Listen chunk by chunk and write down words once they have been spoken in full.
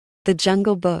The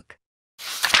Jungle Book.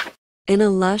 In a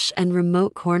lush and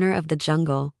remote corner of the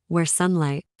jungle, where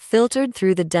sunlight filtered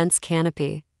through the dense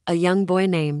canopy, a young boy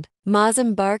named Maz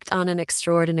embarked on an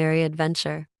extraordinary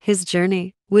adventure. His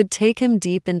journey would take him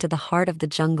deep into the heart of the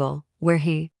jungle, where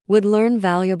he would learn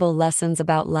valuable lessons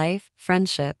about life,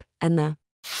 friendship, and the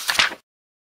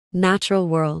natural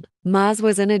world. Maz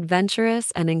was an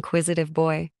adventurous and inquisitive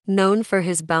boy, known for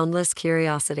his boundless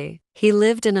curiosity. He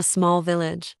lived in a small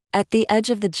village, at the edge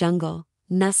of the jungle,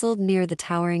 nestled near the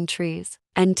towering trees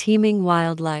and teeming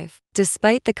wildlife.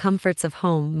 Despite the comforts of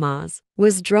home, Maz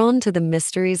was drawn to the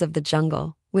mysteries of the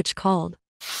jungle, which called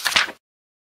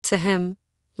to him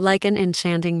like an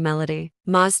enchanting melody.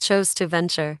 Maz chose to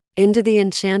venture into the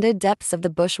enchanted depths of the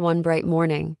bush one bright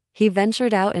morning. He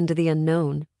ventured out into the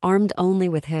unknown, armed only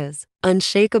with his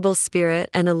unshakable spirit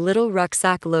and a little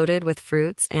rucksack loaded with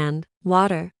fruits and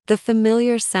water. The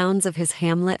familiar sounds of his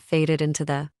hamlet faded into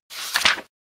the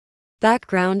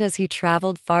background as he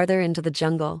traveled farther into the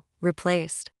jungle,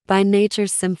 replaced by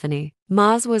nature's symphony.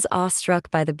 Maz was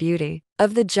awestruck by the beauty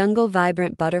of the jungle.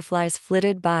 Vibrant butterflies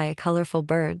flitted by, colorful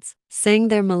birds sang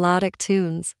their melodic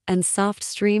tunes, and soft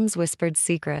streams whispered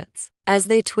secrets as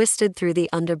they twisted through the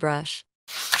underbrush.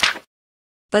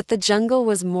 But the jungle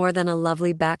was more than a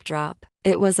lovely backdrop.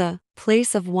 It was a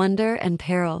place of wonder and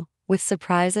peril, with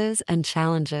surprises and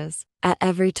challenges at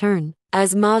every turn.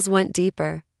 As Maz went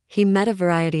deeper, he met a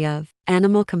variety of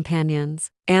animal companions.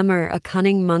 Amr, a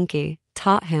cunning monkey,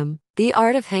 taught him the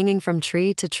art of hanging from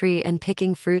tree to tree and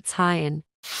picking fruits high in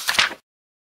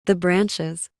the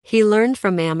branches. He learned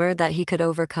from Amr that he could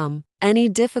overcome any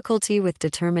difficulty with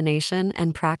determination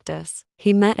and practice.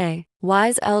 He met a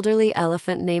wise elderly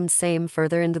elephant named Same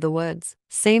further into the woods.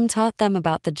 Same taught them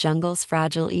about the jungle's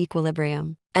fragile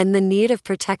equilibrium and the need of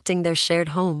protecting their shared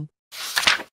home.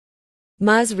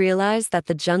 Maz realized that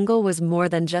the jungle was more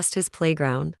than just his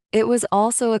playground. It was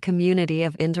also a community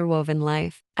of interwoven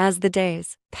life. As the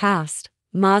days passed,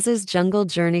 Maz's jungle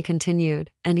journey continued,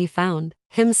 and he found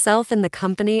himself in the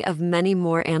company of many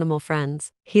more animal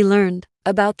friends. He learned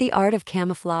about the art of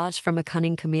camouflage from a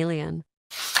cunning chameleon,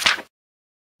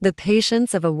 the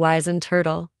patience of a wizened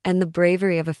turtle, and the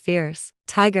bravery of a fierce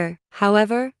tiger.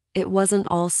 However, it wasn't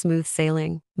all smooth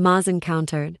sailing. Maz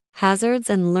encountered hazards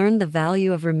and learned the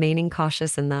value of remaining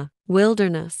cautious in the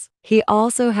wilderness. He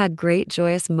also had great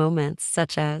joyous moments,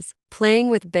 such as playing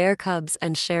with bear cubs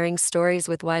and sharing stories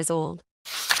with wise old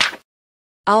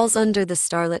owls under the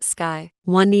starlit sky.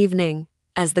 One evening,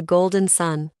 as the golden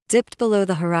sun dipped below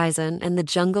the horizon and the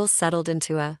jungle settled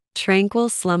into a tranquil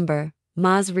slumber,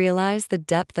 Maz realized the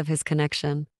depth of his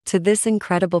connection to this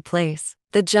incredible place.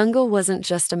 The jungle wasn't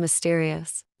just a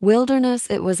mysterious wilderness,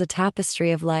 it was a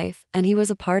tapestry of life, and he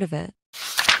was a part of it.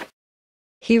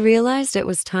 He realized it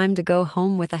was time to go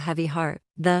home with a heavy heart.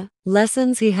 The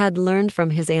lessons he had learned from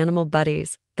his animal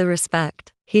buddies, the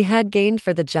respect he had gained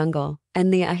for the jungle,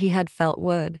 and the awe he had felt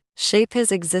would shape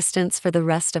his existence for the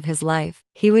rest of his life.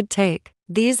 He would take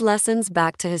these lessons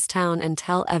back to his town and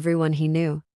tell everyone he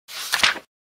knew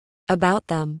about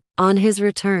them. On his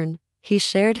return, he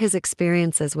shared his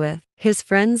experiences with his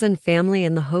friends and family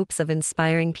in the hopes of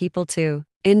inspiring people to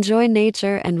enjoy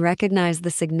nature and recognize the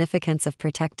significance of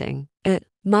protecting it.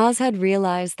 Maz had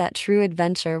realized that true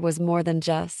adventure was more than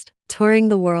just touring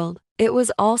the world. It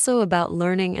was also about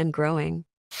learning and growing,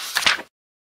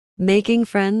 making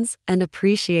friends, and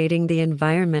appreciating the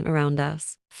environment around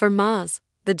us. For Maz,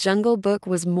 the Jungle Book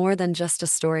was more than just a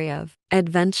story of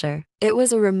adventure. It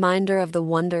was a reminder of the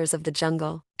wonders of the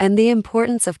jungle and the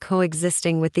importance of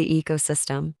coexisting with the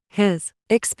ecosystem. His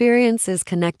experiences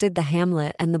connected the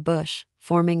hamlet and the bush,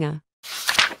 forming a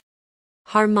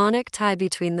harmonic tie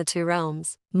between the two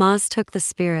realms. Maz took the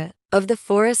spirit of the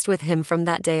forest with him from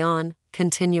that day on,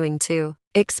 continuing to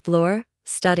explore,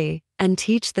 study, and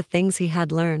teach the things he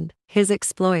had learned. His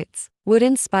exploits would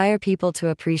inspire people to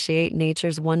appreciate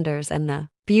nature's wonders and the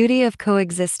beauty of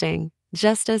coexisting,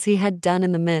 just as he had done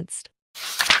in the midst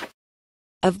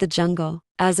of the jungle.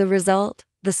 As a result,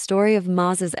 the story of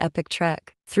Maz's epic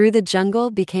trek through the jungle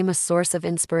became a source of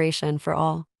inspiration for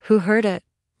all who heard it,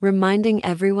 reminding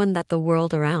everyone that the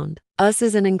world around us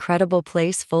is an incredible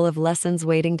place full of lessons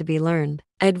waiting to be learned,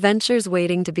 adventures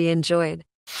waiting to be enjoyed.